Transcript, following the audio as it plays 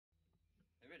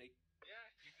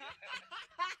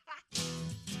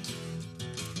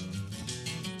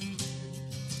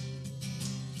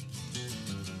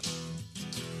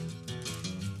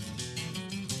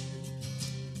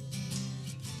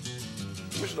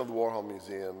mission of the Warhol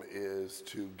Museum is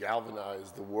to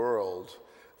galvanize the world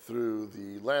through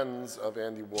the lens of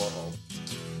Andy Warhol.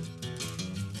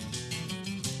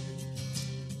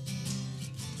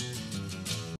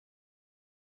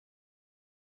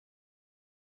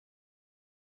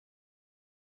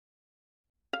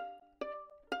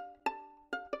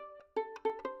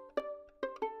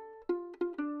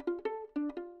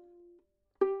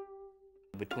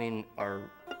 Between our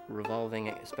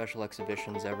revolving special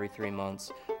exhibitions every 3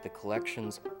 months, the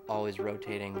collection's always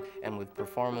rotating, and with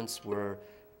performance, we're,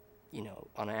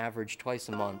 on average twice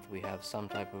a month we have some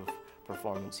type of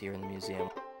performance here in the museum.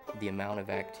 The amount of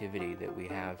activity that we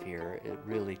have here, it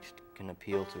really can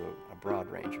appeal to a broad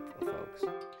range of folks.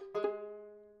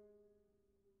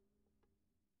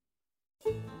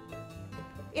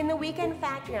 In the Weekend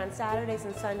Factory on Saturdays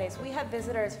and Sundays, we have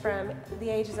visitors from the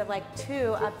ages of like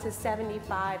 2 up to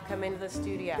 75 come into the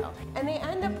studio. And they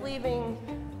end up leaving,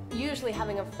 usually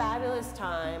having a fabulous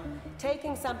time,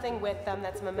 taking something with them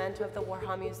that's a memento of the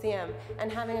Warhol Museum,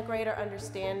 and having a greater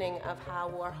understanding of how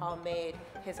Warhol made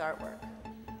his artwork.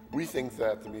 We think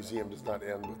that the museum does not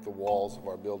end with the walls of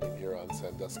our building here on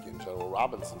Sandusky and General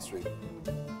Robinson Street.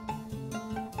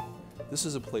 This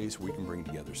is a place where we can bring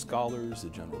together scholars, the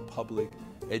general public,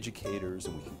 educators,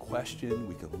 and we can question,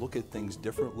 we can look at things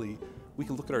differently, we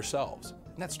can look at ourselves.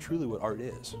 And that's truly what art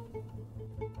is.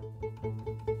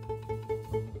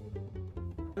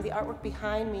 The artwork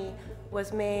behind me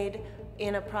was made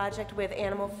in a project with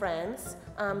Animal Friends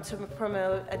to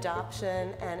promote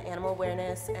adoption and animal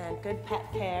awareness and good pet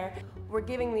care. We're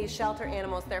giving these shelter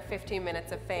animals their 15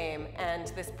 minutes of fame, and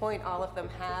to this point all of them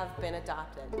have been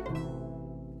adopted.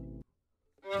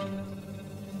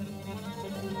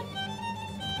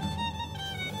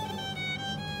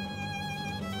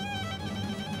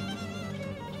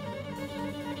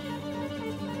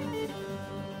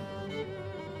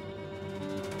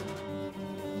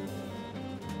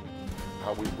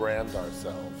 How we brand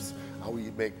ourselves, how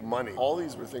we make money. All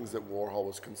these were things that Warhol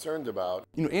was concerned about.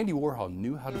 Andy Warhol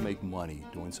knew how to make money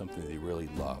doing something that he really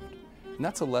loved. And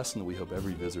that's a lesson that we hope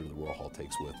every visitor to the Warhol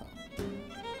takes with them.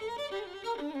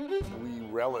 We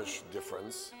relish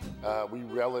difference. We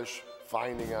relish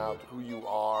finding out who you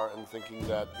are and thinking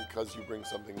that because you bring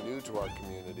something new to our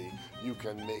community, you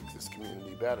can make this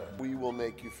community better. We will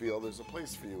make you feel there's a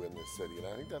place for you in this city, and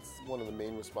I think that's one of the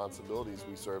main responsibilities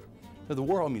we serve. Now, the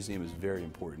Warhol Museum is very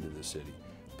important to this city.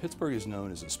 Pittsburgh is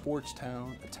known as a sports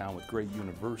town, a town with great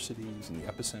universities, and the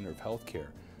epicenter of healthcare.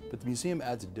 But the museum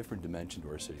adds a different dimension to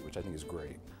our city, which I think is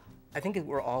great. I think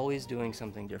we're always doing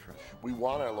something different. We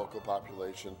want our local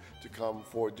population to come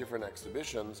for different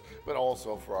exhibitions, but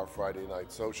also for our Friday night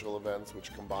social events,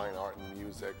 which combine art and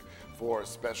music, for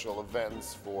special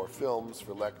events, for films,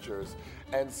 for lectures,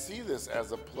 and see this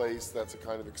as a place that's a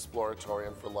kind of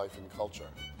exploratorium for life and culture.